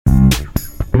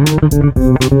Hey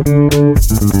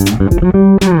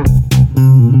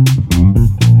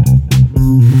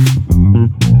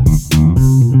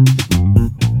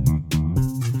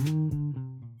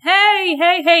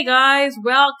guys,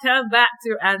 welcome back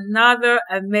to another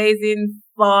amazing,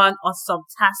 fun, or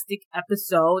fantastic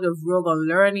episode of Rogue on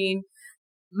Learning.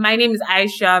 My name is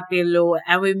Aisha Bello,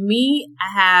 and with me I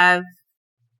have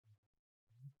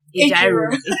Ejiro.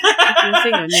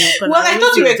 Well, I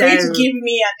thought you were going to give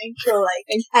me an intro,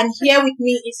 and here with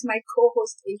me is my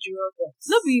co-host Ejiro.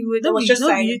 No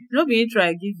be intro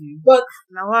I give you. But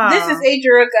this is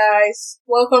Ejiro, guys.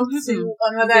 Welcome to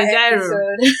another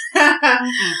episode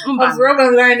of Rogue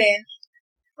on Learning.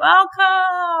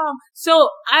 Welcome. So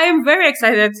I'm very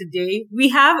excited today. We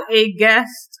have a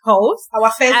guest host. Our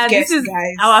first guest, this is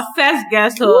guys. Our first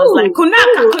guest host. Ooh. Like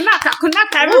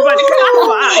Kunaka, everybody.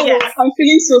 Yes. I'm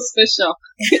feeling so special.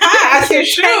 As you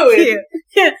should.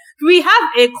 We have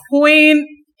a queen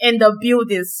in the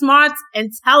building. Smart,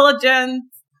 intelligent,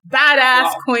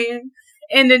 badass queen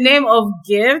in the name of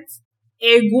Gift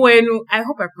Egwenu. I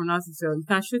hope I pronounce it well. You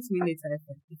can shoot me later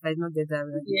if I don't get that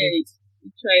right. Yeah.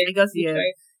 I guess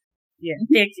yeah.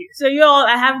 Thank you. So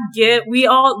I have gift. We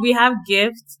have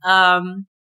gifts.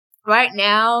 Right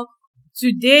now,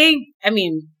 today,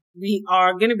 we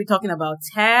are going to be talking about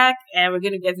tech, and we're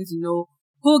going to get into know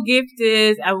who Gift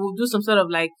is, and we'll do some sort of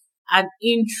like an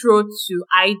intro to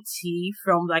IT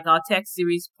from like our tech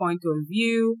series point of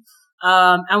view.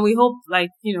 And we hope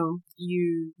you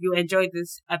enjoyed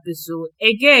this episode.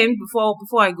 Again, before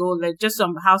I go, just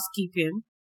some housekeeping.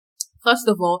 First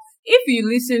of all, if you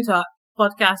listen to our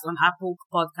podcast on Apple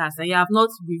Podcasts and you have not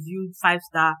reviewed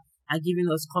 5-star and given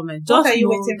us comments,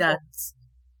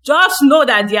 just know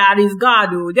that there is God,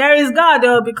 there is God,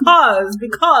 because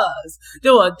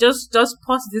just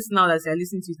pause this now that you're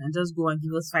listening to it and just go and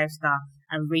give us 5-star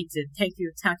and rate it. Thank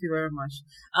you very much.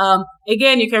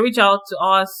 Again, you can reach out to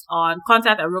us on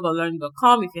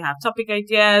contact@rogueonlearning.com if you have topic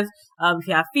ideas, if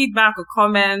you have feedback or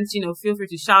comments, feel free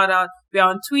to shout out. We're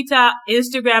on Twitter,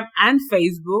 Instagram, and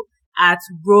Facebook at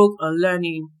Rogue on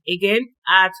Learning. Again,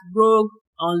 at Rogue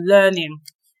on Learning.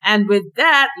 And with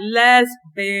that, let's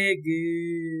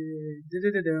begin.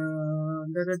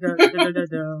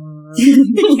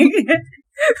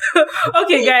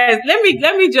 Okay, guys, let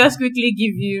me just quickly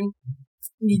give you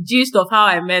the gist of how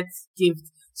I met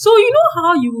Gift. So you know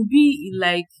how you will be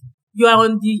you are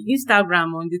on the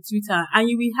Instagram, on the Twitter, and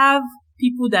you will have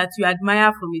people that you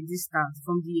admire from a distance,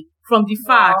 from the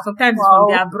far, sometimes from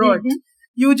the abroad. Mm-hmm.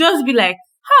 You just be like,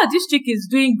 this chick is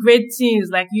doing great things.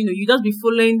 You just be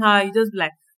following her. You just be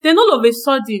like, then all of a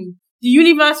sudden, the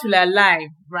universe will align,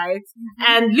 right? Mm-hmm.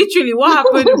 And literally what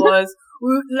happened was,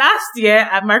 last year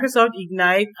at Microsoft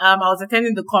Ignite, I was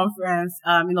attending the conference,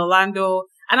 in Orlando.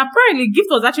 And apparently, Gift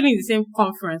was actually in the same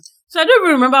conference. So I don't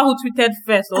even remember who tweeted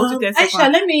first or who tweeted second.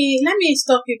 Aisha, let me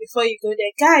stop you before you go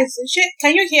there. Guys,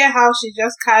 can you hear how she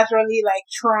just casually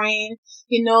throwing,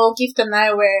 Gift and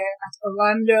I were at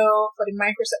Orlando for the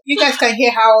Microsoft. You guys can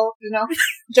hear how,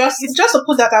 just to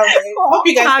put that out there. Hope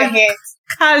you guys can hear it.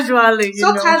 Casually,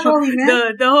 casually,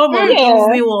 man. The home of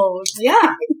Disney World.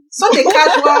 Yeah. Such a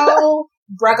casual,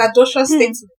 braggadocious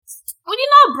statement. We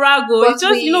did not brag, it's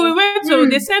just, we went to,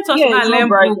 they sent us to go and learn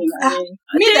book.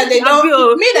 Me that they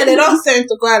don't send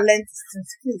to go and learn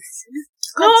things, please.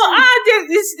 No, I don't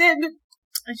know.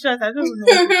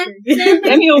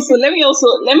 Let me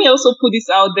also put this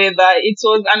out there that it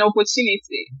was an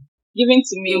opportunity given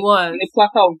to me in a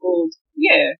platter of gold.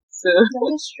 Yeah, so.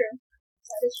 That is true.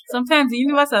 Sometimes the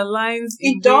universe aligns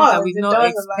in ways that we don't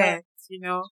expect,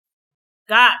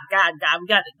 God, we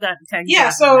got to thank God. Yeah,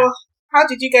 so how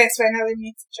did you guys finally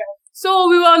meet each other? So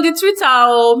we were on the Twitter. I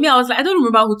was like, I don't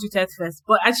remember who tweeted first,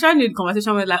 but I tried to the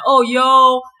conversation with I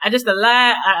just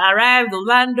arrived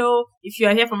Orlando. If you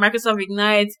are here from Microsoft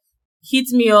Ignite, hit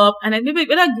me up. And then maybe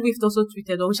whether Gift also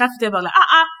tweeted or we should tweeted about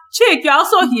chick, you're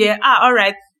also here. All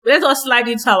right. Let us slide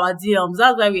into our DMs.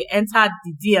 That's why we entered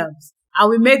the DMs. And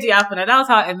we made it happen. And that was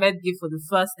how I met Gift for the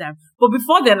first time. But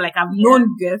before then, I've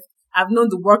known Gift. I've known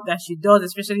the work that she does,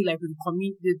 especially with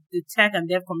the tech and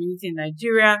dev community in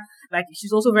Nigeria.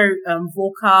 She's also very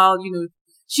vocal,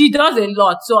 she does a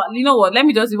lot. So, you know what? Let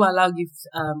me just even allow Gift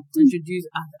to introduce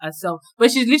herself.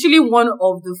 But she's literally one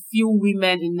of the few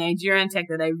women in Nigerian tech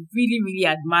that I really, really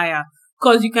admire.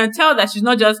 Because you can tell that she's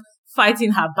not just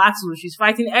fighting her battle, she's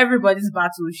fighting everybody's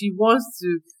battle. She wants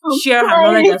to share her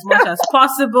knowledge as much as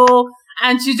possible.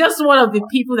 And she's just one of the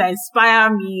people that inspire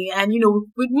me. And,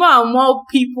 with more and more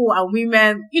people and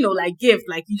women, like Gift,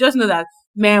 you just know that,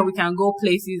 man, we can go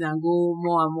places and go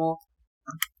more and more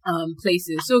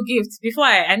places. So Gift, before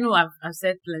I know I've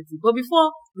said plenty, but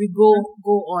before we go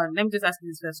on, let me just ask you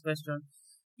this first question.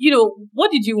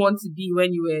 What did you want to be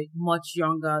when you were much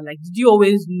younger? Like, did you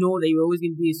always know that you were always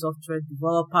going to be a software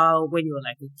developer when you were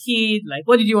like a kid? Like,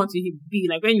 what did you want to be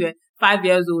like when you were 5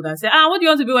 years old and say, what do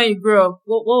you want to be when you grow up?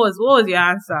 What was your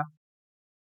answer?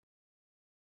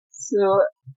 So,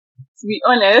 to be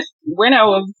honest, when I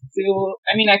was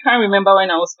I can't remember when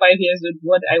I was 5 years old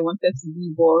what I wanted to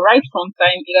be, but right from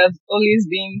time, it has always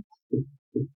been,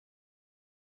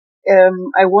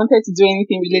 I wanted to do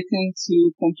anything relating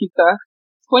to computer.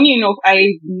 Funny enough,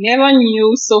 I never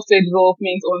knew software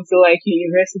development until like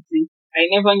university. I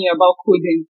never knew about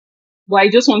coding, but I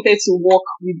just wanted to work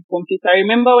with computer. I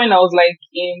remember when I was like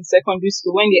in secondary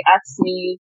school, when they asked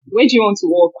me, where do you want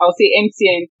to work? I'll say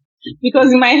MTN.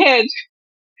 Because in my head,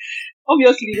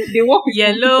 obviously, they work with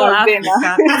Yellow Africa.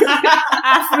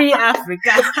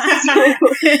 Africa.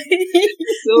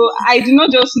 So I do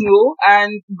not just know.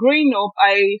 And growing up,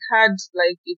 I had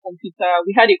like a computer.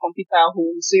 We had a computer at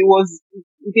home. So it was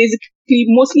basically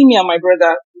mostly me and my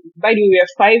brother. By the way, we were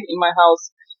 5 in my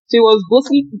house. So it was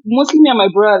mostly me and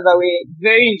my brother that were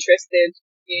very interested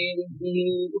in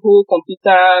the whole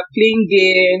computer, playing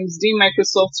games, doing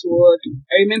Microsoft Word.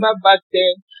 I remember back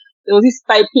then, there was this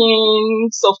typing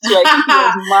software. I think it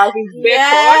was Mavis Beckon.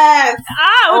 Yes.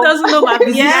 Who doesn't know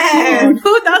Mavis Beckon?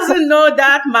 Who doesn't know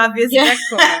that Mavis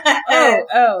Beckon? I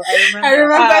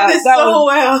remember this so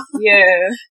well.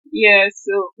 Yeah.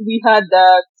 So we had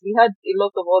that. We had a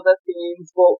lot of other things,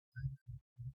 but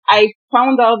I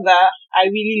found out that I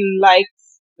really liked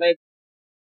like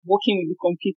working with the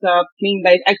computer, playing.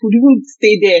 Like I could even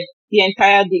stay there the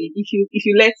entire day if you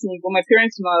let me. But my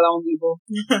parents would not allow me.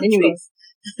 But anyway.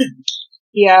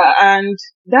 Yeah, and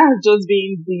that has just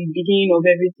been the beginning of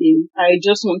everything. I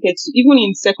just wanted to, even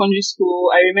in secondary school,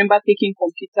 I remember taking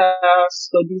computer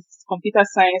studies, computer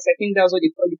science. I think that's what they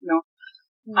call it now.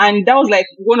 And that was like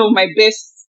one of my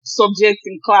best subjects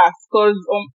in class. But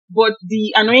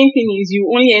the annoying thing is you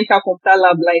only enter computer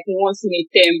lab like once in a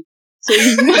term. So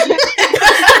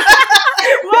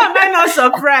why am I not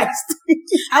surprised?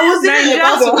 I was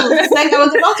about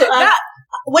to ask.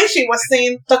 When she was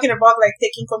talking about like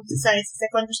taking computer science in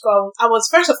secondary school, I was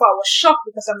shocked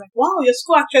because I'm like, wow, your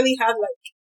school actually had like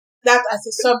that as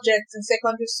a subject in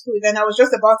secondary school. Then I was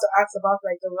just about to ask about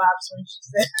like the labs when she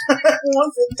said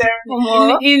once in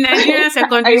term. In Nigerian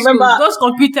secondary school, those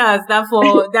computers that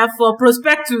for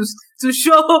prospectus to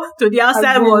show to the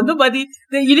outside world.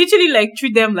 You literally like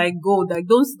treat them like gold. Like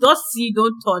don't see,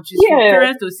 don't touch. It's for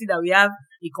parents to see that we have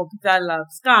a computer lab.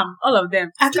 Scam, all of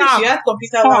them. At least you had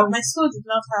computer lab. My school did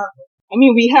not have it. I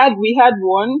mean, we had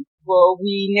one, but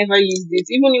we never used it.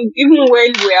 Even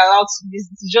when we were allowed to use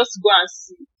it, just go and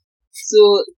see.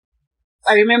 So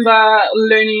I remember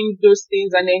learning those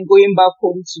things and then going back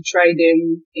home to try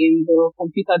them in the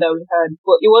computer that we had.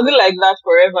 But it wasn't like that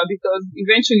forever because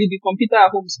eventually the computer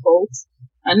at home spoiled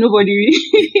and nobody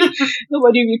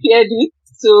repaired it.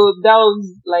 So that was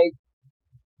like,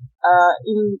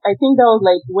 I think that was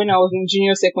like when I was in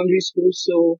junior secondary school.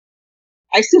 So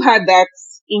I still had that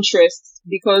interest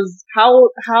because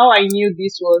how I knew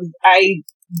this was I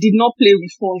did not play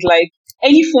with phones. Like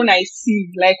any phone I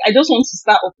see, like I just want to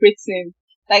start operating.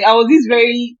 Like I was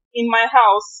in my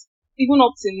house, even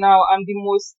up till now, I'm the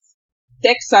most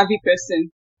tech savvy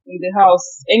person in the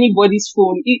house. Anybody's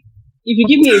phone. If you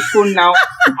give me a phone now,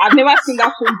 I've never seen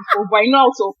that phone before, but I know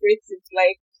how to operate it.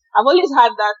 Like I've always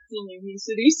had that thing in me.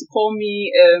 So they used to call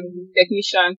me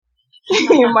technician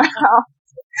in my house.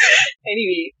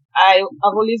 Anyway, I've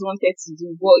always wanted to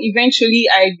do. But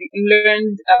eventually I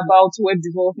learned about web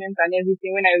development and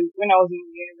everything when I was in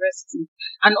university.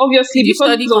 And obviously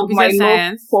because of my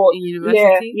love for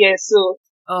university? So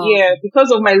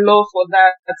because of my love for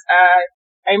that,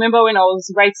 I remember when I was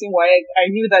writing WAEC,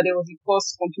 I knew that there was a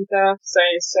course computer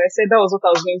science. So I said that was what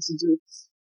I was going to do.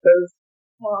 Because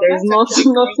there's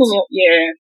nothing else.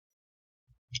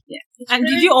 Yeah. And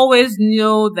did you always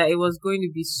know that it was going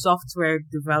to be software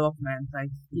development,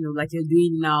 like you're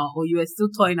doing now, or you were still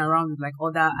toying around with like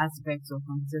other aspects of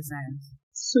computer science?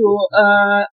 So,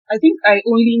 I think I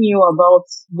only knew about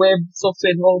web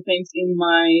software development in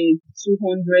my 200,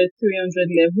 300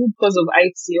 level because of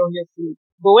IT, obviously.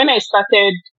 But when I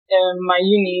started my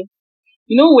uni,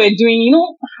 we're doing,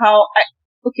 how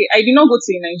I did not go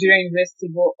to a Nigerian university,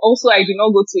 but also I did not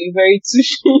go to a very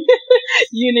touchy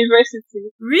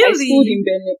university. Really? I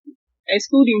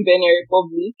schooled in Benin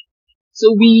Republic.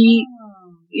 So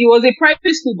it was a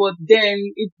private school, but then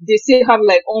they still have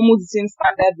like almost the same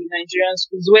standard with Nigerian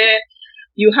schools where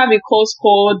you have a course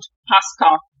called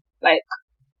Pascal. Like,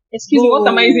 excuse me, what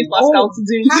am I using Pascal to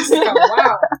do? Pascal,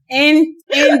 wow. In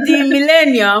the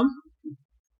millennium,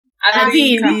 And I then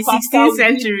think in the Pascal, 16th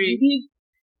century.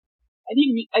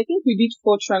 I think we did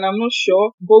Fortran, I'm not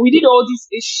sure, but we did all these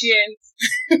ancient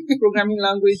programming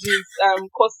languages,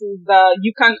 courses that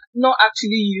you can not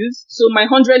actually use. So my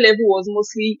 100 level was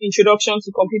mostly introduction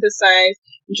to computer science,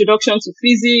 introduction to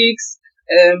physics,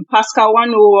 Pascal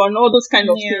 101, all those kind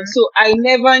of Yeah. things. So I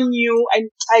never knew, I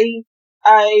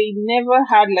never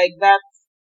had like that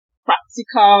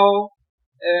practical,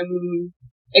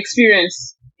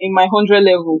 experience in my 100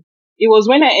 level. It was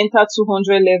when I entered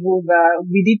 200 level that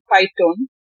we did Python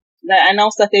that I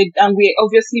now started, and we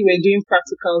obviously were doing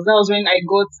practicals. That was when I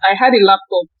had a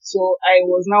laptop, so I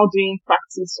was now doing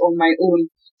practice on my own.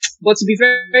 But to be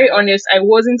very, very honest, I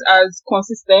wasn't as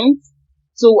consistent.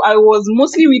 So I was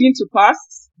mostly reading to pass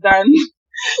than,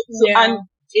 so, Yeah. and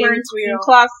in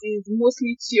class is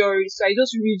mostly theory. So I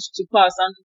just read to pass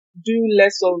and do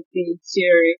less of the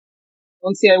theory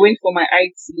until I went for my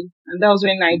IT. And that was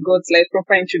when I got like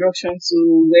proper introduction to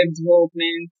web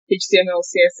development, HTML,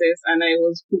 CSS, and I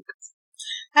was hooked.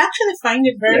 I actually find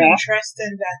it very Yeah.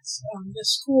 interesting that the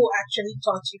school actually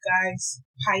taught you guys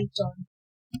Python.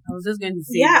 I was just going to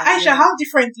say Yeah, that, Aisha, how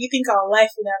different do you think our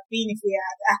life would have been if we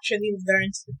had actually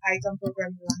learned the Python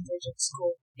programming language at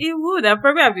school? It would. I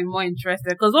probably have been more interested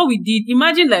because what we did,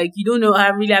 imagine like you don't know,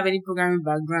 I really have any programming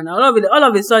background. All of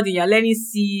a sudden you're learning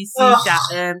C, Ugh. C++,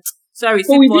 So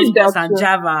we did that and too.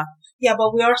 Java. Yeah,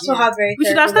 but we also Yeah. have very We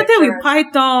should have terrible started with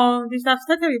lecturers. Python. We should have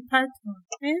started with Python.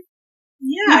 Eh?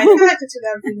 Yeah, I feel like it would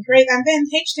have been great. And then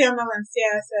HTML and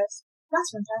CSS, that's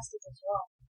fantastic as well.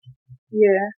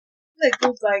 Yeah. Like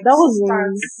good like That was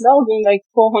starts. in like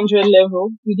 400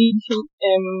 level. We did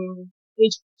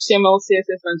HTML,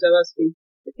 CSS, and JavaScript.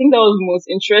 I think that was the most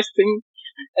interesting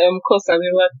course I've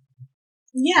ever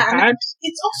Yeah, and had.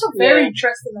 it's also very Yeah.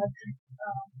 interesting that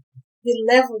the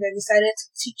level they decided to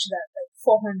teach that, like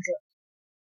 400,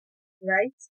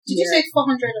 right? Did you Yeah. say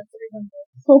 400 or 300?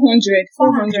 400.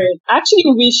 400. I actually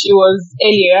wish it was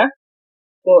earlier,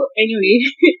 but anyway,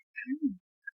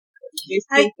 they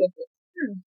still took it.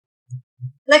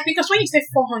 Like, because when you say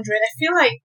 400, I feel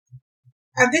like,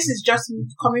 and this is just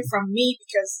coming from me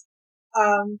because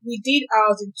we did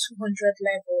ours in 200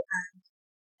 level, and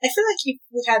I feel like if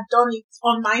we had done it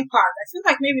on my part, I feel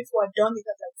like maybe if we had done it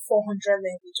at like 400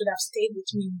 level, it would have stayed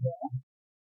with me more,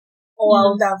 or I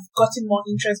would have gotten more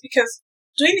interest, because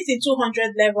doing it in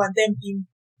 200 level and then being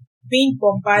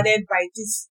bombarded by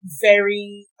these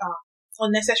very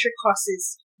unnecessary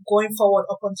courses going forward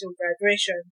up until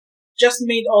graduation just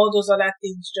made all those other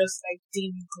things just like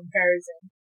dim in comparison.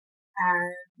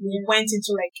 And we went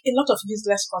into like a lot of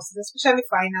useless courses, especially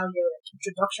final year, like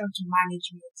introduction to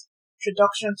management,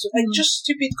 introduction to like just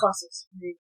stupid courses.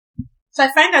 Really. So I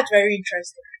find that very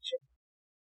interesting actually.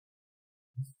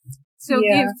 So,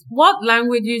 Yeah. what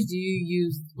languages do you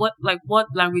use? What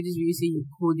languages do you say you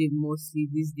code in mostly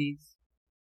these days?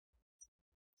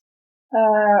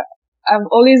 I've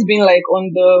always been like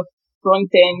on the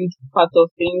front end part of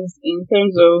things in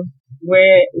terms of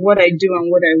what I do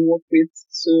and what I work with.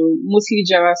 So mostly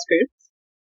JavaScript.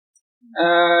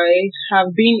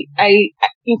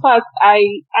 In fact, I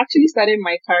actually started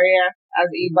my career as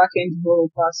a backend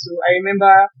developer. So I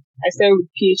remember I started with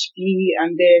PHP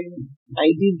and then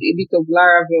I did a bit of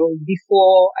Laravel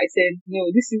before I said, no,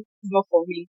 this is not for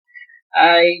me.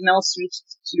 I now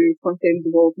switched to front-end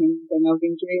development and I've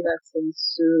been doing that since.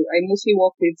 So I mostly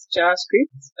work with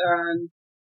JavaScript, and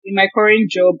in my current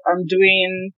job, I'm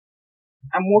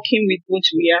working with both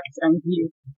React and Vue.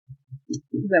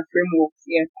 These are frameworks,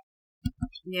 yeah.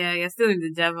 Yeah, you're still in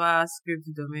the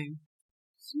JavaScript domain.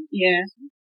 Yeah.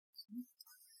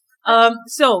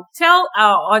 So tell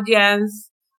our audience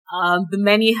the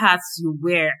many hats you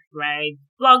wear, right?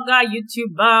 Blogger,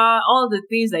 YouTuber, all the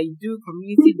things that you do,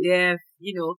 community dev,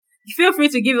 feel free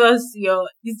to give us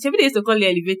somebody used to call it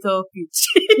elevator pitch.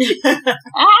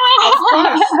 Of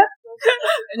course.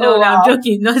 No, Oh, I'm wow.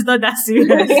 joking. No, it's not that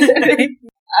serious.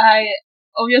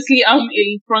 I'm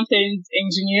a front-end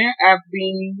engineer. I've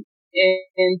been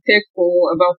in tech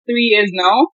for about 3 years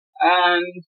now,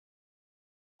 and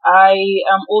I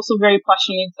am also very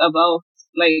passionate about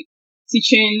like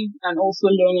teaching and also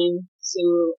learning. So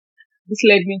this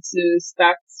led me to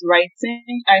start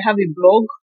writing. I have a blog,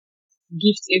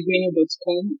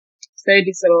 giftegrinu.com. Started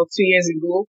this about 2 years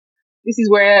ago. This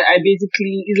is where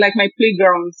it's like my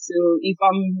playground. So if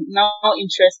I'm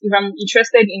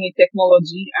interested in a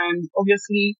technology and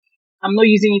obviously I'm not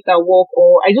using it at work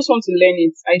or I just want to learn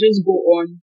it, I just go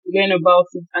on, learn about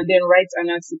it and then write an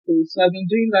article. So I've been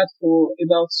doing that for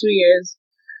about 2 years.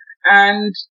 And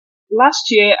last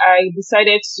year I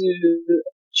decided to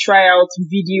try out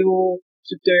video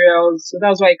tutorials. So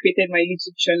that's why I created my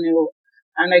YouTube channel.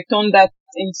 and I turned that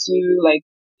into like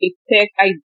a tech.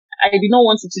 I did not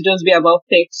want it to just be about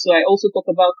tech, so I also talk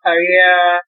about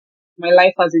career, my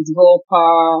life as a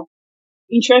developer,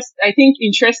 I think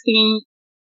interesting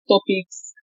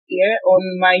topics here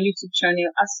on my YouTube channel.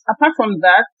 Apart from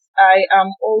that, I am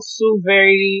also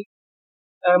very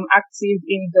active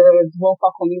in the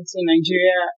developer community in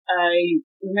Nigeria. I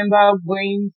remember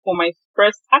going for my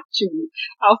first, actually,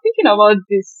 I was thinking about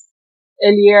this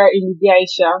earlier in the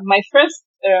Aisha. My first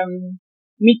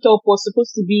meetup was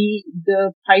supposed to be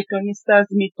the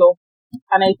Pythonistas meetup,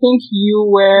 and I think you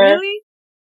were. Really?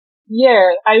 Yeah,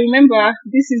 I remember.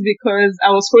 This is because I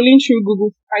was scrolling through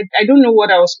Google. I don't know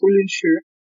what I was scrolling through,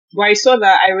 but I saw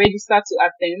that I registered to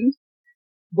attend,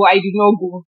 but I did not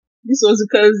go. This was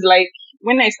because, like,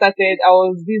 when I started, I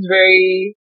was this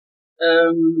very,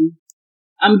 um,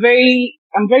 I'm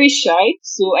very shy,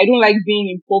 so I don't like being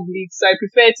in public. So I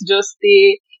prefer to just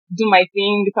stay, do my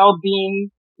thing without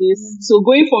being this. So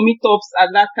going for meetups at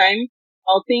that time,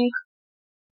 I'll think,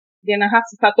 then I have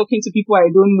to start talking to people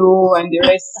I don't know and the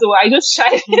rest. So I just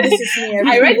tried. This is me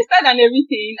I every day. registered and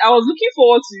everything. I was looking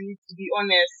forward to it, to be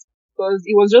honest, because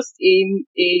it was just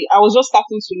I was just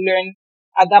starting to learn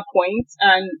at that point,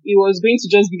 and it was going to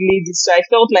just be ladies. So I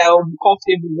felt like I would be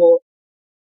comfortable. But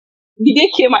the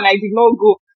day came and I did not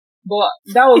go. But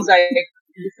that was like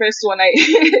the first one I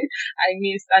I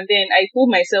missed. And then I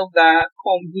told myself that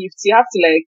come gifts, you have to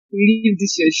like leave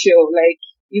this your shell. Like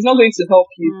it's not going to help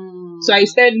you. So I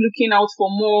started looking out for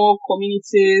more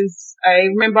communities.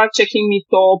 I remember checking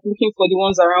Meetup, looking for the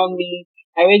ones around me.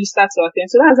 I registered to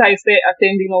attend. So that's how I started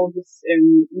attending all these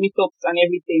meetups and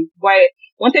everything. But I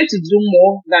wanted to do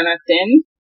more than attend.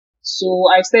 So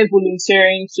I started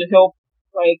volunteering to help,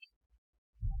 like,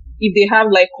 if they have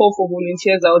like call for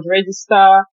volunteers, I would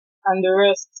register and the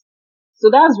rest. So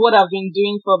that's what I've been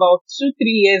doing for about 2-3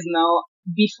 years now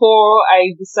before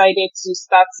I decided to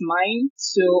start mine.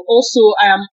 So also I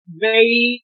am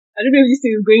I don't know if this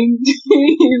is going,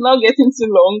 it's not getting too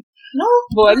long, No,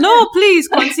 but No, please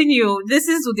continue. This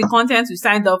is the content we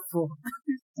signed up for.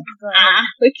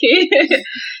 okay.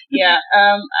 Yeah.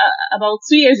 About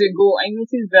 2 years ago, I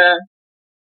noticed that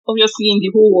obviously in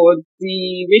the whole world,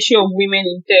 the ratio of women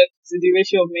in tech to the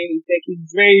ratio of men in tech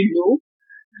is very low.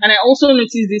 And I also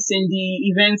noticed this in the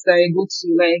events that I go to.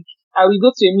 Like, I will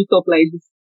go to a meetup like this.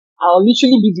 I'll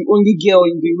literally be the only girl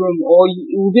in the room, or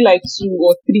it will be like 2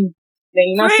 or 3. Then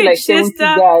you now see like Preach, 70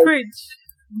 sister, guys. preach.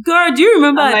 Girl, do you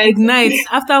remember I'm at like, Ignite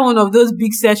after one of those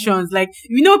big sessions? Like,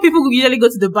 you know, people usually go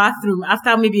to the bathroom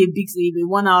after maybe a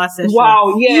 1 hour session.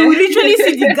 wow, yeah. You will literally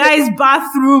see the guy's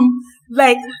bathroom.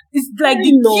 Like, it's like Very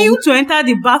the long. queue to enter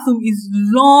the bathroom is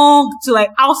long to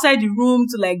like outside the room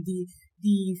to like the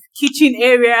kitchen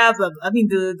area,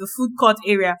 the food court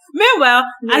area. Meanwhile,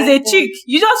 as a chick,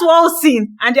 you just walk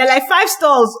in and there are like 5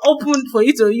 stalls open for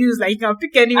you to use. Like, you can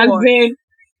pick And anyone. then,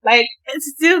 like,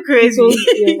 It's still crazy. so,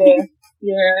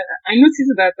 yeah, I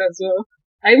noticed that as well.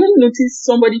 I even noticed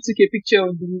somebody took a picture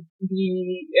of the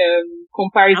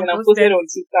comparison and posted on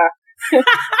Twitter.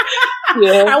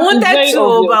 Yeah, I it's wanted very to,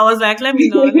 obvious. but I was like, let me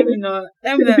not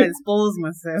expose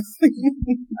myself.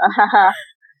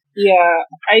 Yeah,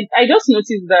 I just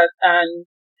noticed that, and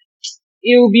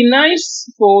it would be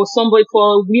nice for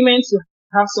women to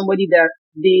have somebody that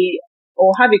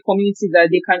or have a community that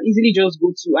they can easily just go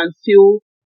to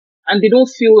and they don't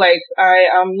feel like I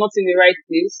am not in the right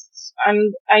place.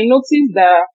 And I noticed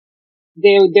that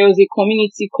there was a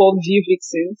community called View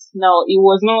Vixens. Now, it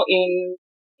was not in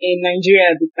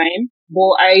Nigeria at the time,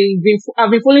 but I've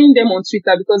been following them on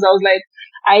Twitter because I was like,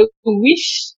 I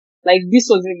wish like this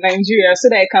was in Nigeria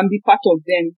so that I can be part of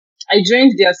them. I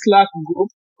joined their Slack group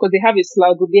because they have a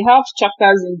Slack group. They have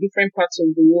chapters in different parts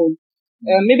of the world.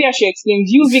 Maybe I should explain.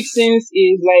 View Vixens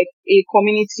is like a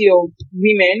community of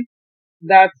women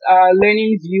that are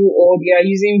learning Vue or they are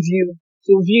using Vue.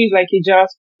 So Vue is like a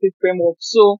JavaScript framework.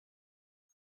 So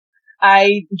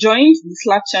I joined the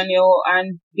Slack channel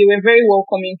and they were very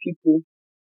welcoming people.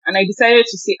 And I decided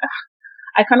to say,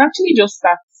 I can actually just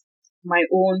start my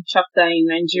own chapter in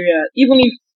Nigeria, even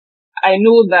if I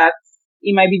know that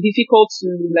it might be difficult to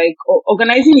like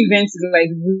organizing events is like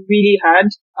really hard.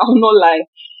 I will not lie.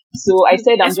 So I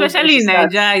said, especially in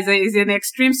Nigeria, is an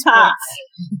extreme sport.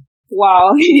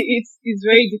 Wow, it's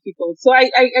very difficult. So I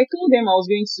told them I was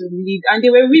going to lead, and they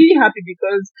were really happy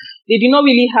because they did not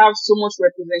really have so much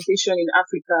representation in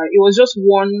Africa. It was just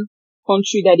one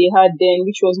country that they had then,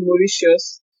 which was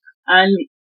Mauritius, and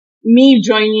me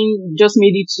joining just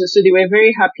made it so they were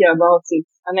very happy about it.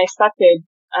 And I started,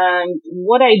 and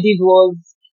what I did was,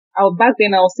 back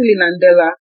then I was still in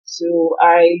Andela, so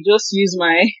I just used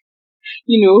my,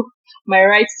 my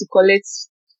rights to collect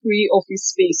free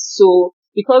office space. So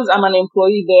because I'm an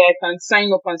employee there, I can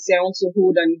sign up and say I want to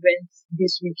hold an event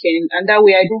this weekend, and that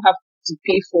way I don't have to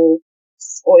pay for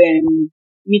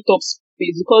meetup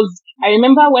space. Because I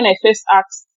remember when I first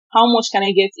asked how much can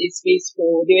I get a space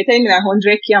for, they were telling me like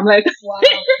 100k. I'm like, Wow.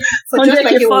 For just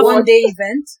like a 100K for what? 1 day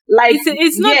event? Like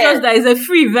It's not yeah, just that it's a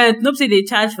free event. Nobody they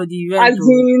charge for the as event.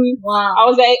 Though. in Wow. I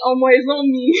was like, oh my, it's not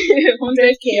me. 100k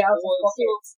 100K out of for what?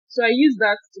 pocket. So I used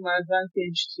that to my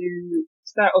advantage to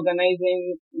start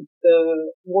organizing the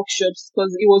workshops,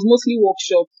 because it was mostly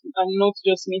workshops and not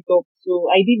just meetup. So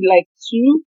I did like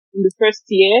 2 in the first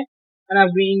year, and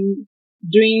I've been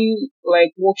doing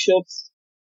like workshops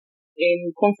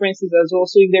in conferences as well.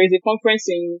 So if there is a conference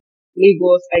in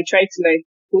Lagos, I try to like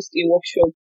host a workshop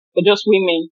for just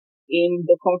women in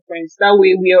the conference. That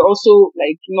way we are also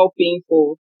like not paying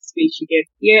for space you get.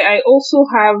 Yeah, I also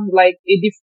have like a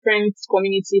different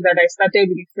community that I started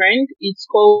with a friend. It's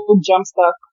called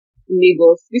Jamstack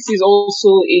Lagos. This is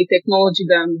also a technology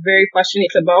that I'm very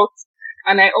passionate about.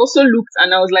 And I also looked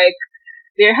and I was like,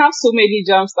 they have so many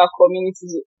Jamstack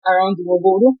communities around the world,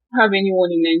 but we don't have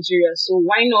anyone in Nigeria. So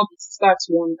why not start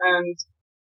one? And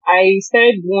I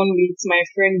started one with my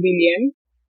friend William,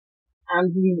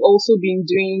 and we've also been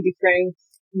doing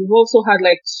we've also had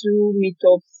like 2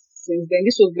 meetups since then.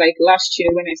 This was like last year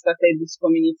when I started this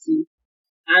community.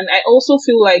 And I also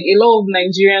feel like a lot of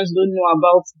Nigerians don't know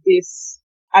about this.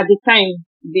 At the time,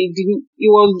 they didn't, it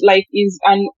was like, is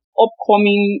an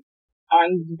upcoming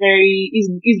and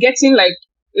is getting like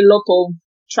a lot of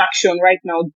traction right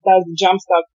now. That's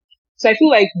Jamstack. So I feel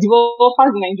like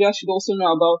developers in Nigeria should also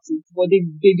know about it, but they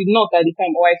did not at the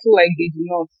time, or I feel like they did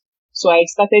not. So I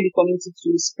started the community to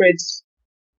spread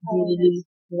the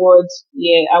word,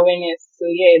 awareness. So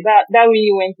that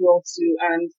really went well too.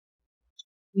 And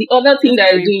the other thing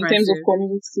That's that I very do in terms of impressive.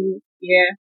 community,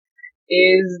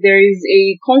 is there is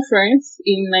a conference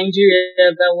in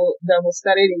Nigeria that was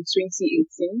started in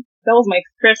 2018. That was my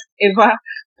first ever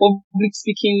public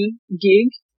speaking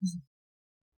gig.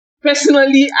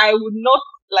 Personally, I would not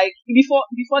like before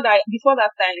that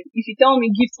time. If you tell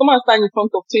me, "Gift, come and stand in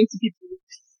front of 20 people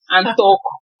and talk,"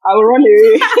 I will run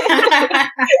away.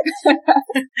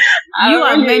 You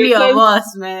and many of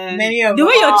us, man. Many of the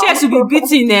way your us. chest will be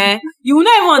beating, you will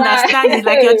not even understand it.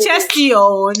 Like your chest to your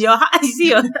own, your heart, you see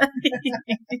your. I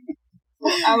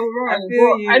will run. feel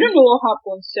But you. I don't know what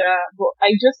happened, Sarah. But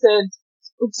I just said,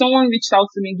 if someone reached out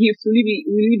to me, "Gift, will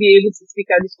you be able to speak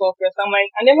at this conference?" I'm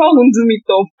like, I never even do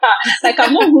meetup. Like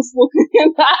I've not even spoken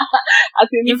at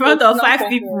a In front of meetup, 5 conference.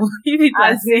 people. If it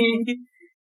was As in,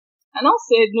 and I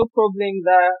said, no problem,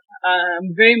 that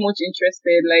I'm very much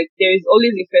interested. Like, there is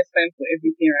always a first time for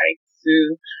everything, right?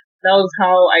 So that was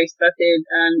how I started,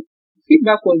 and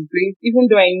feedback was great,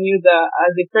 even though I knew that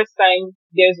as a first time,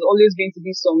 there's always going to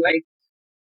be some, like,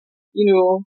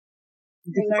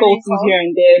 difficulties curve. here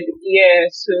and there.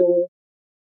 Yeah, so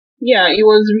yeah, it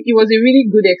was a really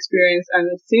good experience,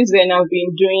 and since then I've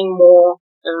been doing more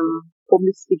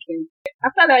public speaking.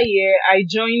 After that year, I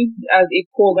joined as a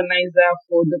co-organizer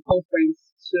for the conference.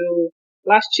 So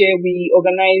last year we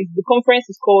organized, the conference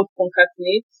is called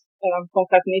Concatenate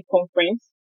Conference.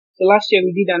 So last year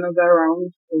we did another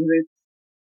round of it,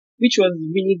 which was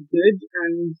really good,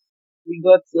 and we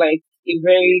got like a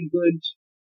very good,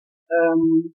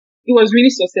 it was really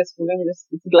successful. Let me just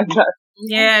put it like that.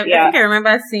 Yeah, I Yeah. think I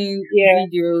remember seeing Yeah.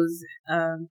 videos.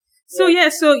 So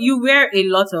you wear a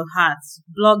lot of hats: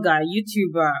 blogger,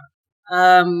 YouTuber,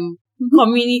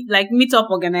 community, like meetup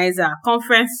organizer,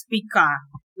 conference speaker.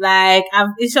 Like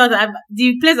it's short.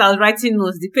 The place I was writing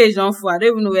notes, the page don't full. I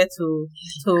don't even know where to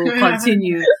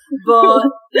continue. But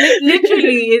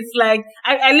literally, it's like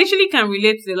I literally can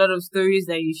relate to a lot of stories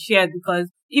that you shared, because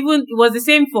even it was the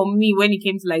same for me when it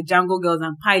came to like Django Girls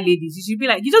and Pie Ladies. You should be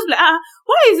like, you just be like,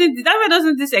 why isn't that? Why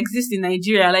doesn't this exist in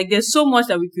Nigeria? Like, there's so much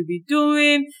that we could be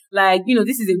doing. Like,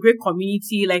 this is a great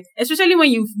community. Like, especially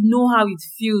when you know how it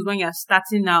feels when you're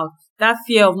starting out. That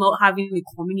fear of not having a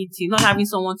community, not having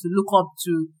someone to look up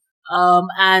to.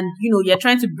 And, you're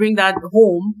trying to bring that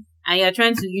home, and you're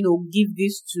trying to, give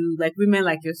this to like women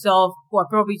like yourself who are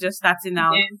probably just starting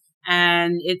out. Yeah.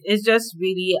 And it's just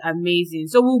really amazing.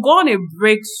 So we'll go on a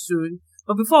break soon.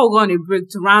 But before we go on a break,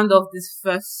 to round off this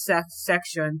first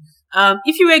section,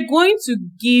 if you were going to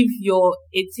give your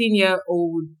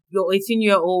 18-year-old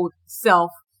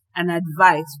self an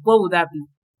advice, what would that be?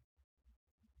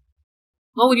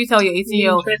 What would you tell your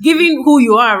 18-year-old? Given who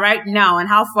you are right now and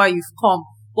how far you've come,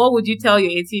 what would you tell your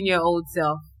 18-year-old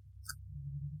self?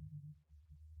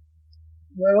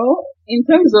 Well, in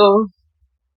terms of,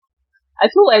 I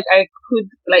feel like I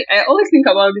always think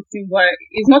about this thing, but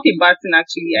it's not a bad thing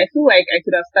actually. I feel like I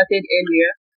could have started earlier.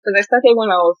 Because I started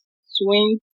when I was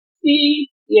 20.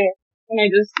 Yeah, I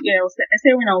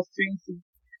started when I was 20.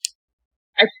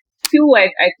 I feel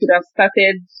like I could have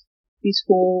started this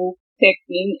whole tech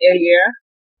thing earlier,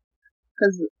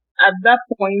 because at that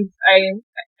point I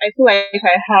feel like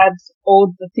I had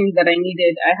all the things that I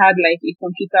needed. I had like a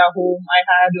computer at home. I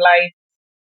had like,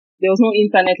 there was no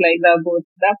internet like that, but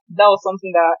that was something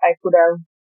that I could have.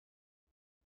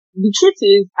 The truth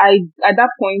is, at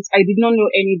that point I did not know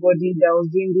anybody that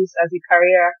was doing this as a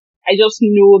career. I just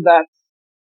know that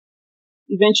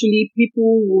eventually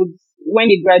people would, when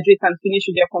they graduate and finish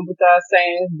with their computer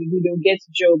science degree, they'll get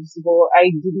jobs. But I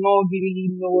did not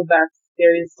really know that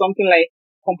there is something like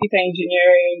computer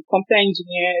engineering,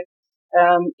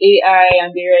 AI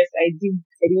and the rest. I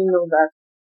didn't know that.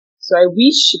 So I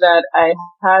wish that I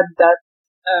had that,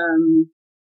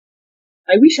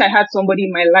 I wish I had somebody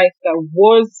in my life that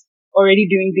was already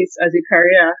doing this as a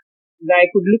career that I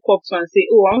could look up to and say,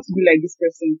 oh, I want to be like this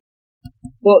person.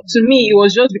 But to me, it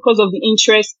was just because of the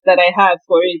interest that I had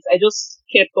for it. I just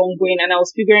kept on going, and I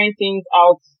was figuring things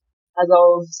out as I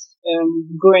was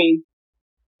growing.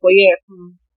 But yeah,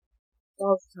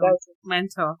 that's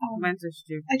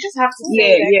mentorship. I just have to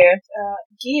say yeah.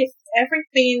 Gift,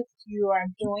 everything you are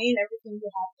doing, everything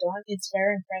you have done, it's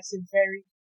very impressive, very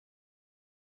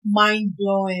mind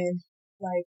blowing.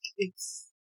 Like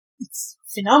it's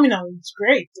phenomenal. It's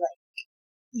great. Like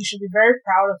you should be very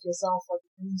proud of yourself for the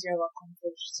things you have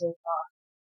accomplished so far.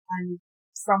 And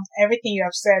from everything you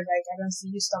have said, like I don't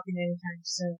see you stopping anytime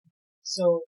soon.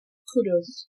 So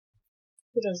kudos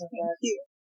on that.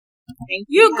 Thank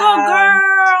You go,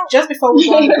 girl! Just before we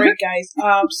go on the break, guys.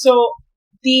 So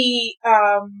the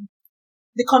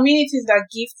communities that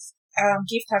Gift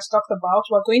has talked about,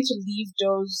 we're going to leave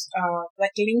those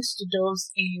like links to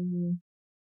those in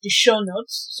the show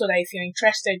notes, so that if you're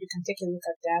interested, you can take a look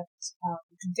at that.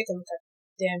 You can take a look at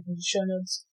them in the show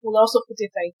notes. We'll also put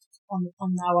it like on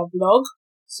our blog,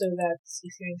 so that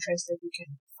if you're interested, you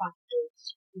can find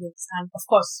those links. And of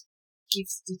course,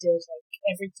 Gift's details, like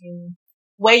everything,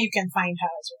 where you can find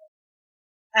her as well.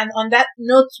 And on that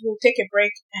note, we'll take a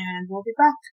break and we'll be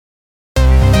back.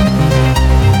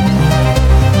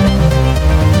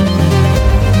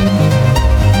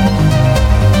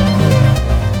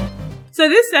 So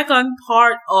this second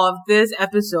part of this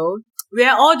episode, we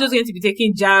are all just going to be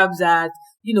taking jabs at,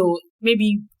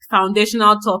 maybe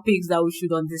foundational topics that we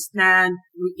should understand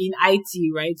in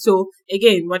IT, right? So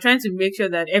again, we're trying to make sure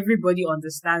that everybody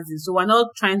understands it. So we're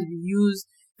not trying to use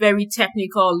very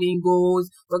technical lingos.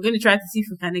 We're going to try to see if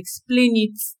we can explain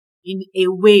it in a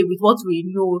way with what we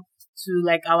know to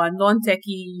like our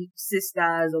non-techie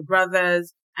sisters or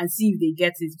brothers and see if they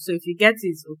get it. So if you get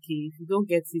it, okay. If you don't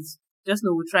get it, just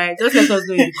know we'll try. Just let us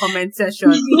know in the comment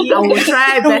section, and we'll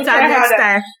try better next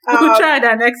time. We'll try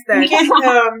that next time.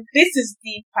 This is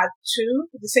the part 2,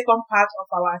 the second part of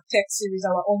our tech series,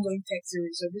 our ongoing tech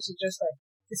series. So this is just like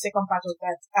the second part of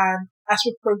that. And as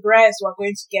we progress, we're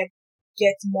going to get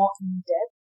more in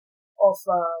depth of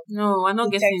No, we're not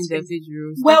getting in depth.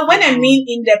 Well, when I mean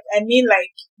in depth, I mean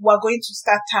like we're going to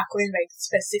start tackling like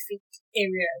specific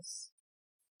areas.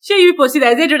 Sure, you people see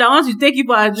that Adrian, I want to take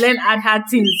people and learn add hard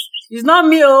things. It's not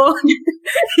me, oh.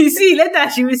 You see, later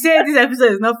she will say this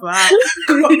episode is not for her.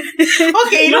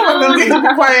 Okay, you know what? I'm going to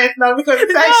be quiet now because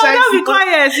it's no, don't be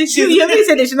quiet. You already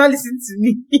said they should not listen to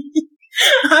me.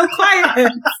 I'm quiet.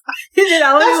 That's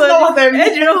not what I mean.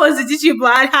 Adrian wants to teach you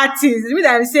about hard things. It means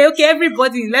I say, okay,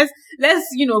 everybody, let's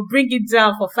bring it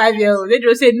down for 5-year-olds.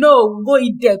 Adrian say, no, go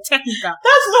in depth, technical.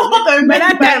 That's not what I meant. By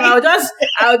that time,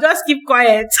 I'll just keep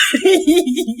quiet.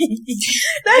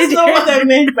 That's not what I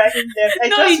meant by in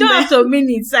depth. No, you don't have to mean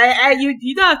it.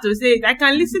 You don't have to say it. I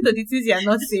can listen to the things you are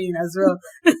not saying as well.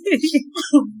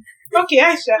 Okay,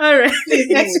 Aisha. All right. Please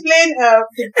explain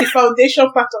the foundation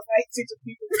part of IT to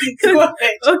people. Please go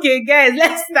ahead. Okay, guys,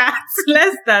 let's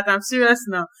start. I'm serious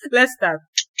now. Let's start.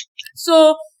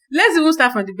 So let's even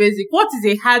start from the basic. What is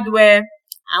a hardware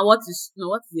and what is a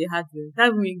hardware?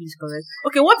 That's English correct.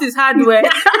 Okay, what is hardware?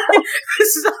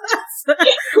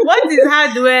 What is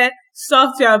hardware,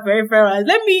 software, and peripherals?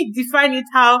 Let me define it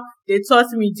how they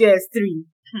taught me JS3.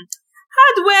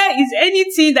 Hardware is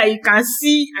anything that you can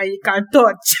see and you can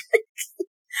touch.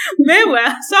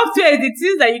 Meanwhile, software is the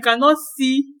things that you cannot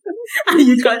see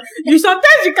and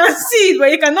sometimes you can see it but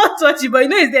you cannot touch it, but you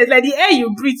know it's there. It's like the air you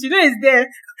breathe, you know it's there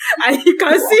and you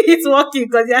can see it working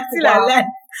because you're still alive.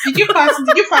 Did you pass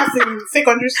in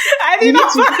secondary school? I did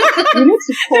not pass. You need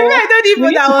to call. I don't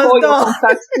even that was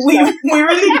done. We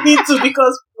really need to,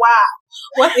 because wow.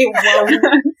 What a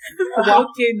wow.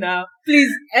 Okay now. Please,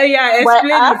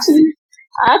 explain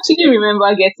I actually remember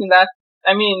getting that.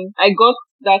 I mean, I got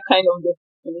that kind of the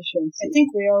definition. I think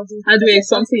we all do. Hardware is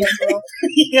something. As well.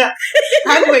 Yeah.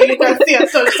 Hardware you can see and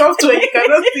touch. Software you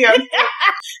cannot see and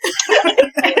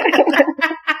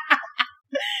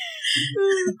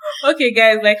Okay,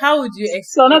 guys, like, how would you explain?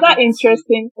 So another it?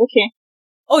 interesting, okay.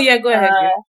 Oh yeah, go ahead.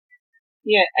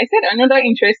 Yeah, I said another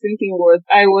interesting thing was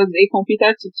I was a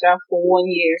computer teacher for 1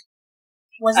 year.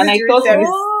 Was And it I during thought service?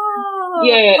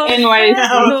 Yeah, NYC.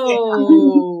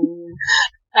 No.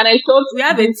 And I thought We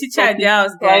have a teacher in the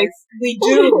house, like, guys. We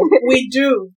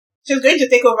do. She's going to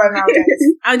take over now, guys.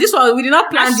 And this one, we did not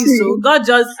plan this, so God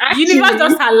just, the universe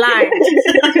just aligned.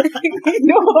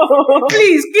 no.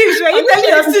 Please, when you tell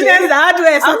your students that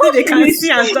hardware is something they can see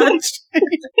and touch.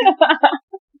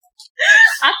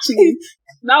 Actually,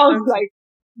 that was like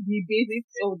the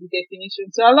basics of the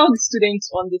definition. So a lot of the students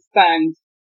understand.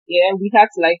 Yeah, we had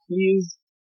to like use,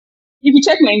 if you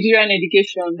check Nigerian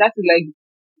education, that is like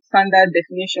standard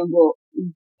definition, but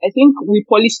I think we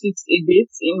polished it a bit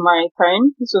in my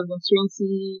time. This was in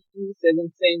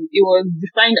 2017. It was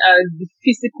defined as the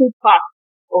physical part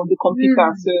of the computer.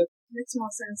 So Makes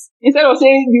more sense. instead of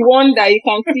saying the one that you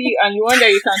can see and the one that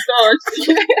you can touch,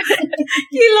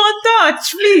 You don't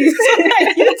touch, please. What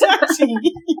are you touching?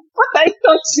 what are you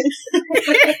touching?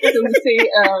 So we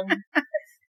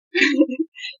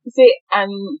say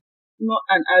not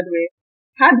an hardware.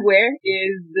 Hardware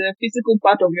is the physical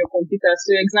part of your computer.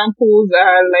 So examples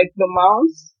are like the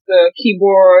mouse, the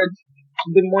keyboard,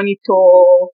 the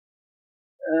monitor,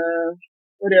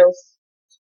 what else?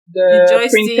 The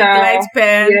joystick, printer, light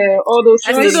pen. yeah, all those.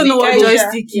 I still don't know what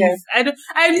Joystick, joystick yeah. is.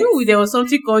 I knew there was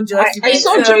something called joystick. I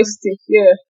saw joystick,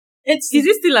 yeah. It's Is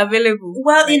it still available?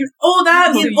 well in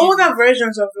older People use it.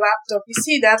 versions of laptop, you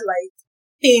see that like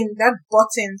thing, that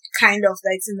button kind of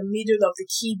that's in the middle of the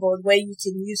keyboard where you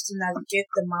can use to navigate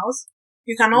the mouse.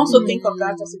 You can also think of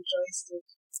that as a joystick.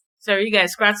 Sorry, you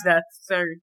guys, scratch that.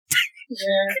 Sorry.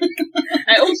 Yeah.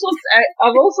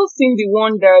 I've also seen the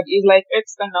one that is like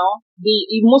external.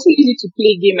 It mostly use it to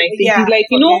play game, I think. Yeah, It's like,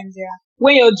 for you know, games, yeah.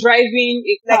 when you're driving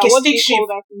a car, Like a what do stick you shift. call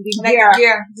that thing? The Like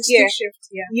gear. the stick shift,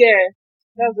 yeah. Yeah.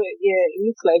 That's it. Yeah, it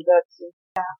looks like that too.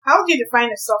 How do you define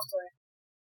a software?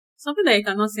 Something that you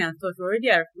cannot see and touch. We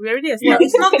already Well, established.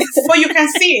 it's not, but you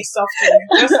can see a software.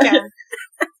 You just can.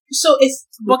 So it's,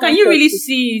 But can you really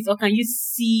see it, or can you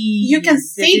see? you can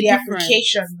There's see a the difference.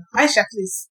 application. Aisha,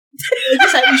 please. It's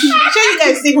just like, I'm sure you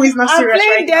guys see who is not I'm serious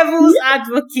playing right now. devil's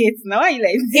advocate. Now are you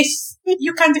like this?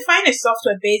 You can define a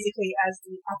software basically as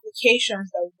the applications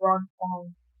that run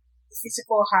on the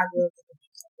physical hardware of the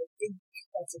computer. I think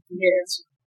that's a good way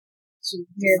to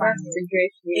Yeah, define that's it. a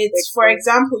great way. It's, for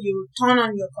example, you turn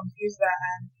on your computer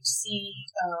and you see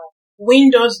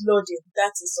Windows loading.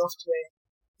 That's a software.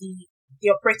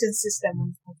 The operating system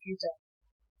on the computer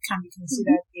can be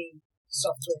considered a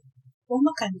software. Well,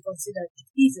 not can be considered, it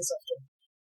is a software.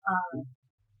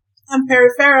 And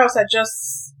peripherals are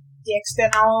just the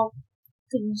external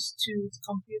things to the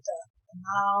computer. The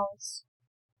mouse,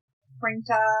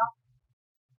 printer,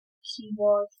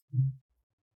 keyboard.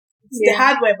 It's the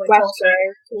hardware, but flash it's also,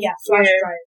 drive. flash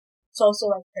drive. It's also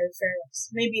like peripherals.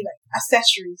 Maybe like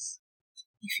accessories,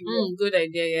 if you will. Good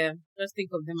idea. Yeah, just think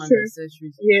of them as Sure.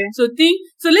 accessories. Yeah. So something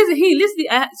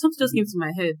just came to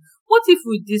my head. What if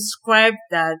we describe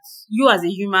that you as a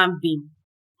human being?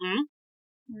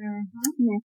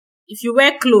 If you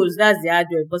wear clothes, that's the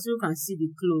hardware, but people can see the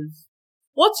clothes.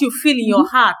 What you feel in your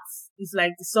heart is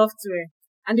like the software.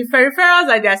 And the peripherals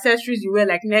are the accessories you wear,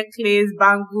 like necklace,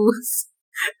 bangles.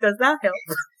 Does that help?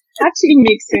 Actually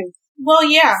makes sense. Well,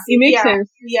 yeah. It makes yeah. sense.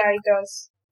 Yeah, it does.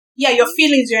 Yeah, your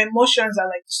feelings, your emotions are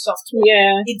like the software.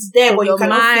 Yeah. It's there, So but you your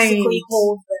cannot mind. physically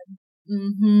hold them.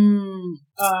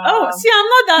 See, I'm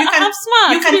not that. you can- I'm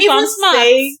smart. You can If I'm even smart.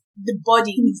 say the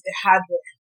body is the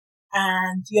hardware,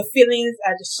 and your feelings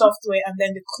are the software, and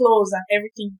then the clothes and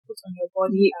everything you put on your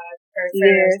body are the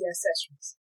peripherals, the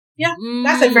accessories. Yeah,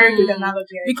 that's a very good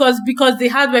analogy. I think. Because the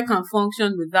hardware can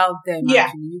function without them. Yeah.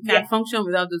 Actually. You can Yeah. function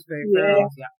without those peripherals.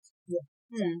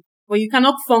 Yeah. But you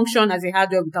cannot function as a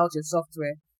hardware without your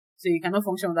software. So you cannot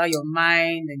function without your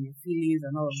mind and your feelings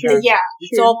and all of that. Yeah,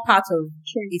 It's all part of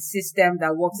Sure. a system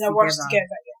that works that together. works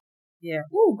together. Yeah.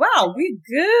 Oh wow, we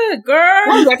good, girl.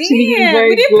 That's actually Damn, very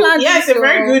we didn't good. plan Yeah, this. it's a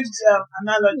very so- good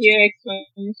analogy. Yeah,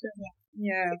 explanation.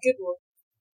 Yeah. A good one.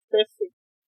 Perfect.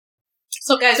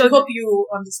 So guys, So we hope you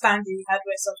understand the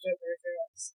hardware software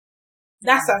peripherals.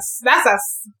 That's as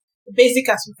basic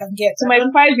as we can get. To my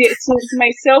 5 years, to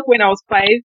myself when I was 5,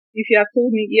 if you had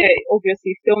told me, yeah,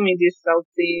 obviously, tell me this, I would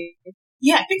say,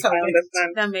 Yeah, I think I I'll get it.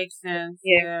 understand. That makes sense.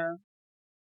 Yeah. Yeah.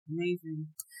 Amazing.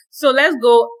 So let's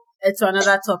go to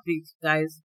another topic,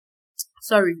 guys.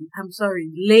 I'm sorry.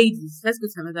 Ladies, let's go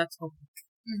to another topic.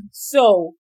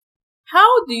 So,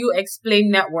 how do you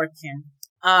explain networking?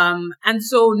 And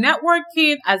so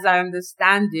networking, as I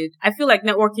understand it, I feel like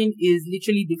networking is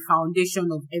literally the foundation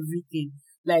of everything.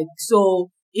 Like,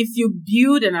 so if you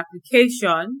build an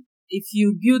application, if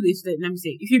you build this, let me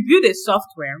say, if you build a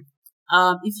software,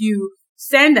 if you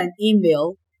send an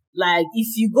email, like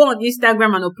if you go on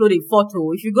Instagram and upload a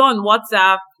photo, if you go on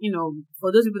WhatsApp,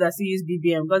 for those people that still use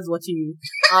BBM, God's watching you,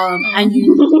 and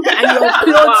you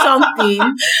upload something.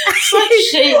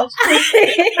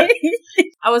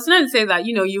 I was trying to say that,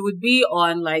 you would be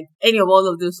on like any of all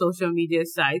of those social media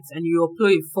sites and you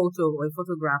upload a photo or a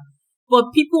photograph.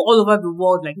 But people all over the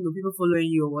world, like, people following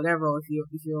you or whatever, or if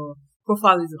your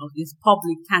profile is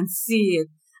public, can see it.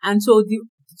 And so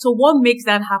what makes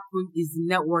that happen is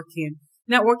networking.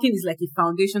 Networking is like a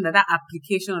foundation that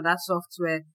application or that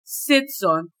software sits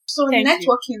on. So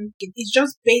networking is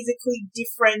just basically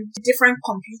different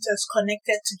computers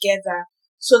connected together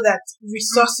so that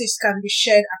resources can be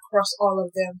shared across all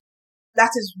of them.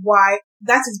 That is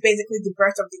basically the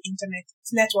birth of the internet.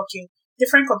 It's networking.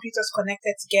 Different computers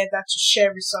connected together to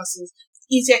share resources.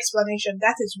 Easy explanation.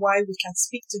 That is why we can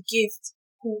speak to Gift,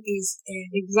 who is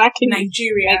in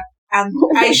Nigeria, and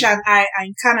Aisha and I are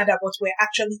in Canada, but we're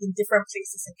actually in different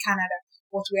places in Canada,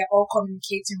 but we're all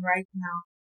communicating right now.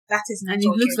 That is networking.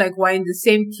 And it looks like we're in the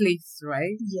same place,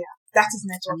 right? Yeah, that is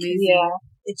networking. Amazing. Yeah.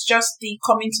 It's just the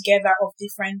coming together of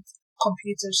different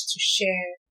computers to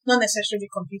share, not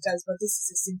necessarily computers, but this is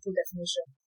a simple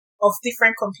definition of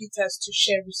different computers to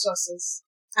share resources.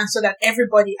 And so that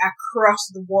everybody across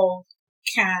the world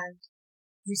can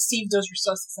receive those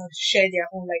resources and share their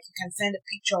own. Like you can send a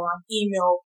picture or an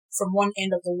email from one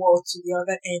end of the world to the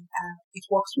other end and it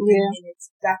works within minutes.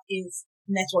 That is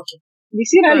networking. We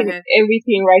see that in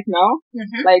everything right now.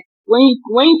 Mm-hmm. Like when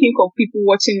you think of people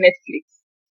watching Netflix,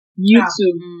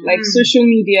 YouTube, like social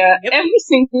media, every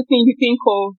single thing you think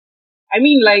of. I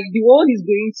mean, like the world is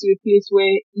going to a place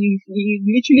where you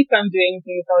literally can't do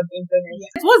anything without the internet.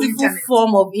 Yeah. What's the full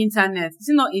form of internet?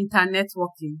 Is it not internet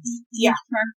working? Yeah, I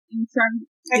think so.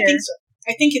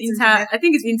 I think it's I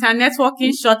think it's internet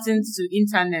working shortened to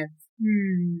internet.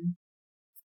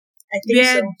 I think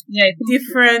so. Yeah,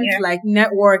 different like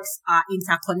networks are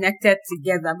interconnected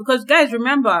together. Because guys,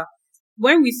 remember,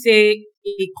 when we say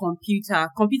a computer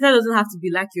doesn't have to be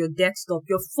like your desktop.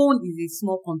 Your phone is a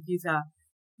small computer.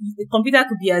 The computer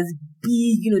could be as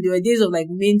big, there were days of like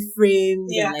mainframes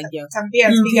and like can be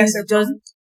as big as a room.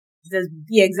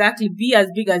 Exactly, be as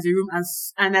big as a room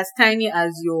and as tiny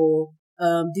as your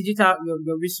digital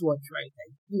your wristwatch, right?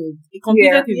 Like, a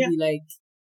computer could be like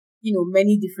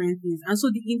many different things. And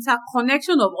so the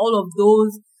interconnection of all of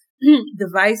those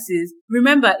devices,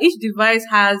 remember, each device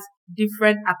has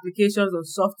different applications or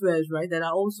softwares, right, that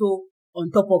are also on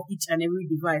top of each and every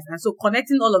device. And so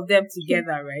connecting all of them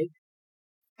together, right,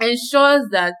 ensures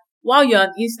that while you're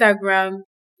on Instagram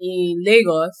in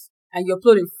Lagos and you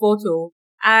upload a photo,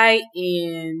 I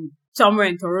in somewhere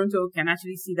in Toronto can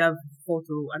actually see that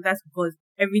photo. And that's because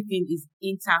everything is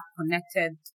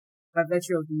interconnected by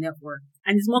virtue of the network.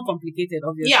 And it's more complicated,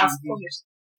 obviously. Yeah, obviously.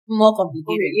 More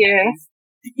complicated. Yeah.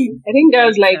 I think that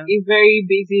was like a very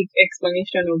basic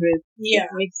explanation of it. Yeah.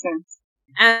 It makes sense.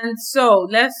 And so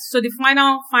the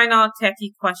final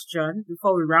techie question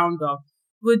before we round up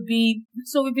would be,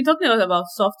 so we've been talking a lot about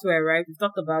software, right? We've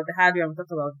talked about the hardware, we've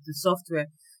talked about the software.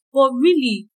 But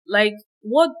really, like,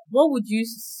 what would you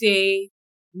say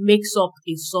makes up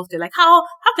a software? Like, how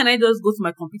can I just go to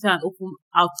my computer and open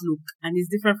Outlook and it's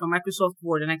different from Microsoft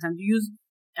Word and I can use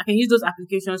those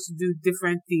applications to do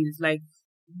different things? Like,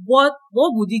 what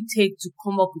would it take to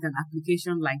come up with an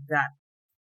application like that?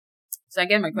 So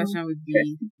again, my question would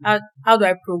be, how do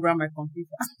I program my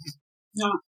computer?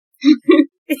 No.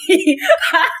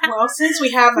 Well, since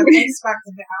we have an expert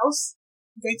in the house,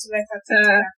 I'm going to let her take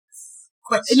that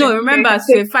question. No, remember,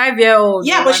 so a 5-year-old.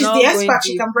 Yeah, but she's the expert.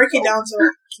 She can break it down to,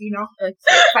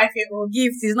 5-year-old.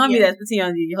 Gift. It's not me that's putting you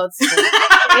on the hot spot.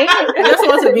 I just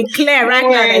want to be clear right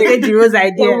now. I said Jiro's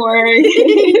idea. Don't worry.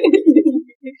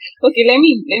 Okay, let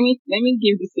me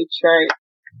give this a try.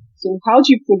 So how do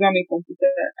you program a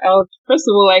computer? I would first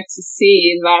of all like to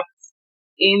say that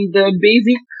in the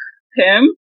basic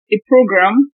term, a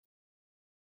program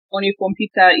on a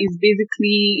computer is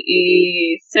basically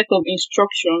a set of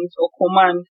instructions or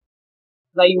commands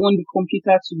that you want the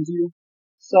computer to do.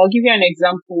 So I'll give you an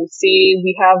example. Say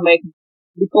we have like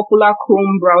the popular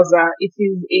Chrome browser. It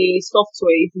is a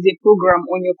software. It is a program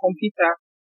on your computer,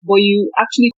 but you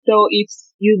actually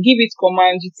you give it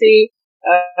commands. You say,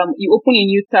 you open a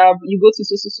new tab, you go to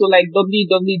so like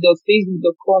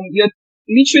www.facebook.com. You're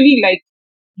literally like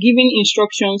giving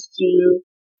instructions to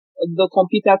the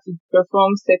computer to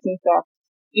perform certain tasks.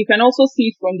 You can also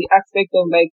see it from the aspect of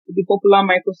like the popular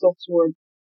Microsoft Word.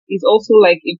 It's also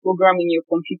like a program in your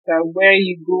computer where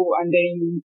you go and then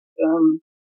you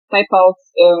type out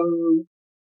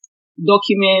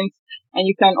documents, and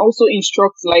you can also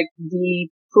instruct like the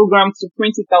program to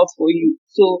print it out for you.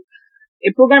 So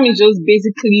a program is just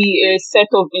basically a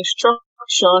set of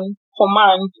instruction,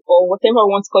 command, or whatever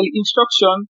you want to call it,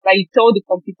 instruction that you tell the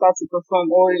computer to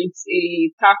perform, or it's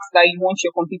a task that you want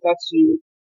your computer to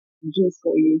do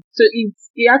for you. So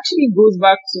it actually goes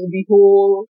back to the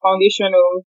whole foundation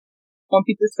of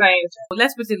computer science.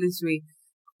 Let's put it this way,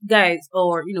 guys,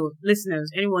 or listeners,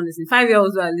 anyone listening,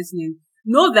 5-year-olds who are listening,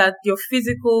 know that your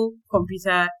physical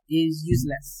computer is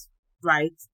useless,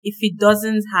 right? If it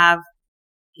doesn't have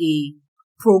a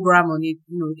program on it,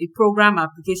 a program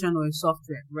application or a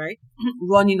software, right?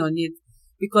 Running on it,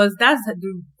 because that's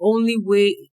the only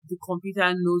way the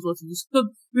computer knows what to do. So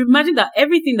imagine that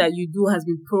everything that you do has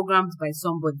been programmed by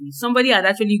somebody. Somebody had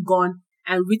actually gone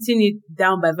and written it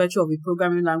down by virtue of a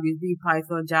programming language, be it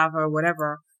Python, Java, or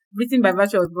whatever, written by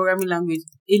virtue of a programming language,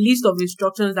 a list of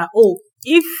instructions that,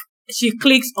 if she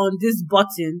clicks on this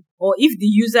button, or if the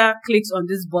user clicks on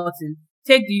this button,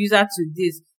 take the user to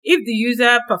this. If the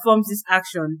user performs this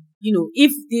action,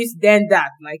 if this, then that,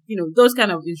 those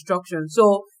kind of instructions.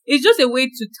 So it's just a way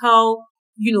to tell,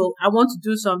 I want to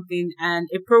do something, and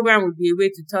a program would be a way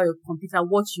to tell your computer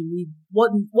what you need,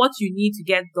 what you need to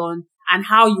get done, and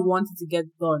how you want it to get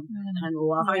done, and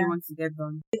how you want it to get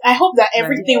done. I hope that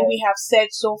everything we have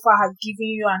said so far has given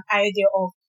you an idea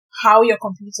of how your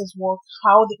computers work,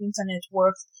 how the internet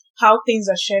works, how things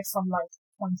are shared from like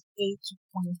point A to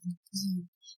point Z.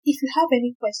 If you have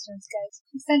any questions, guys,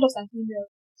 please send us an email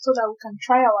so that we can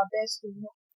try our best to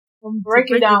break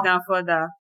it down further.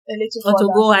 A little or further.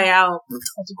 To go higher up.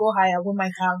 Or to go higher. We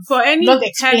might have for any not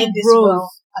explained this well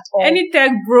at all. Any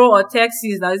tech bro or tech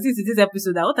sis that is this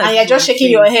episode, and you're just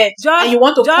shaking your head, and you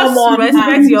want to come on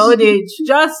respect your old age.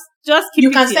 Just keep you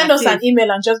can send us an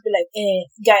email and just be like,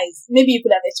 guys, maybe you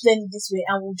could have explained it this way,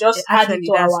 and we'll just add it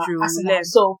to our arsenal.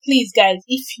 So please, guys,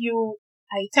 if you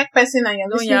are a tech person and you're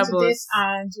listening to this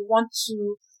and you want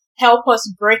to help us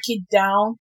break it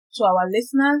down to our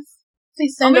listeners,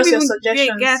 please send us your suggestions.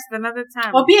 Be a guest another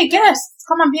time. Or be a guest.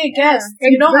 Come and be a guest.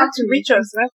 You don't have to reach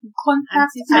us.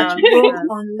 Contact at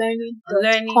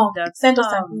rogueonlearning.com. Send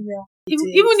us an email.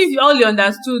 Even if all you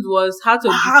understood was how to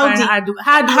define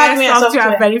hardware, software,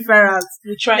 and peripherals,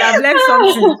 you have learned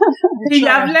something. You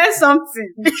have learned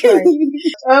something.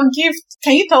 Gift,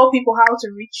 can you tell people how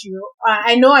to reach you?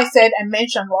 I know I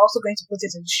mentioned we're also going to put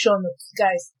it in the show notes.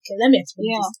 Guys, okay, let me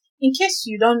explain this. In case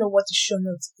you don't know what the show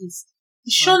notes is, the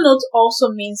show notes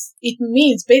also means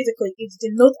basically it's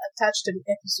the note attached to the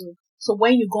episode. So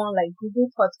when you go on like Google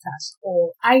Podcast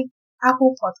or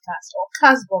Apple Podcast or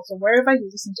Castbox or wherever you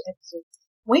listen to episodes,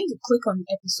 when you click on the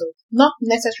episode, not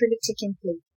necessarily clicking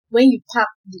play, when you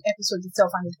tap the episode itself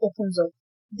and it opens up,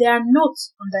 there are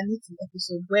notes underneath the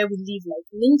episode where we leave like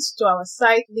links to our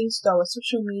site, links to our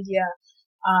social media.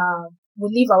 We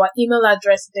leave our email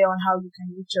address there on how you can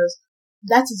reach us.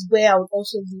 That is where I would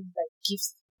also leave like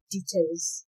gifts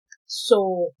details.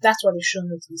 So that's what the show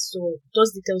notes is. So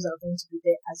those details are going to be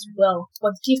there as well.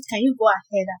 But Gift, can you go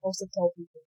ahead and also tell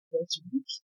people where to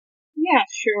reach? Yeah,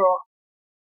 sure.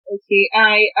 Okay,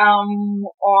 I am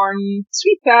on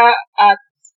Twitter at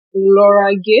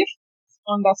LauraGift_.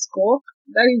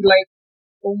 That is like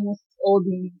almost all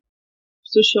the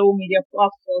social media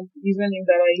platforms username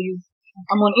that I use.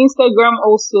 I'm on Instagram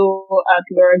also at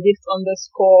LauraGift_.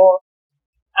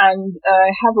 And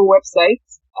I have a website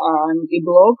and a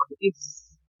blog.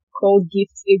 It's called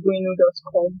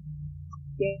giftsegrinu.com.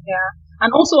 Yeah.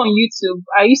 And also on YouTube.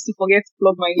 I used to forget to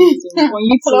plug my YouTube. On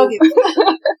YouTube.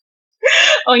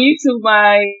 On YouTube,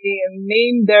 my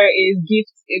name there is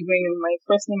Gift Egrinu, my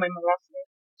first name and my last name.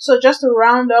 So just to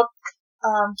round up,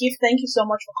 Gift, thank you so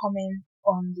much for coming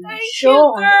on the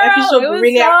show, on the episode. We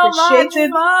really appreciate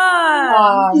it.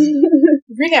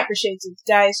 Really appreciate it,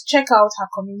 guys. Check out her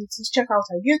communities, check out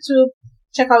her YouTube,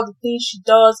 check out the things she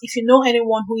does. If you know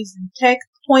anyone who is in tech,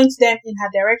 point them in her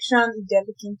direction if they're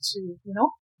looking to,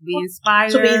 be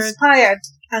inspired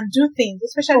and do things,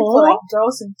 especially for like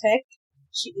girls in tech.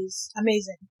 She is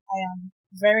amazing. I am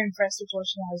very impressed with what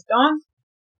she has done.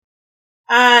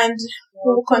 And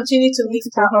we will continue to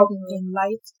lift her up in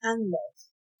light and love.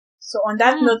 So on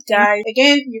that note, guys,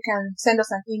 again, you can send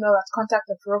us an email at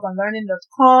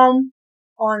contact@rogueonlearning.com.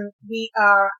 We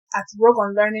are at Rogue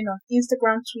on Learning on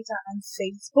Instagram, Twitter, and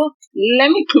Facebook. Let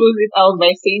me close it out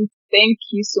by saying thank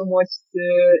you so much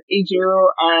to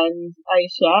Ejiro and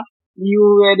Aisha.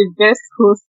 You were the best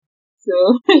hosts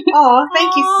So Oh,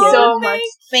 thank you Oh, so much.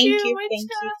 Thank you, my thank you,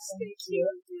 trust, thank you.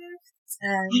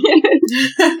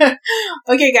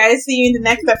 Okay, guys, see you in the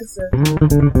next episode.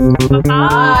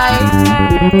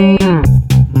 Bye.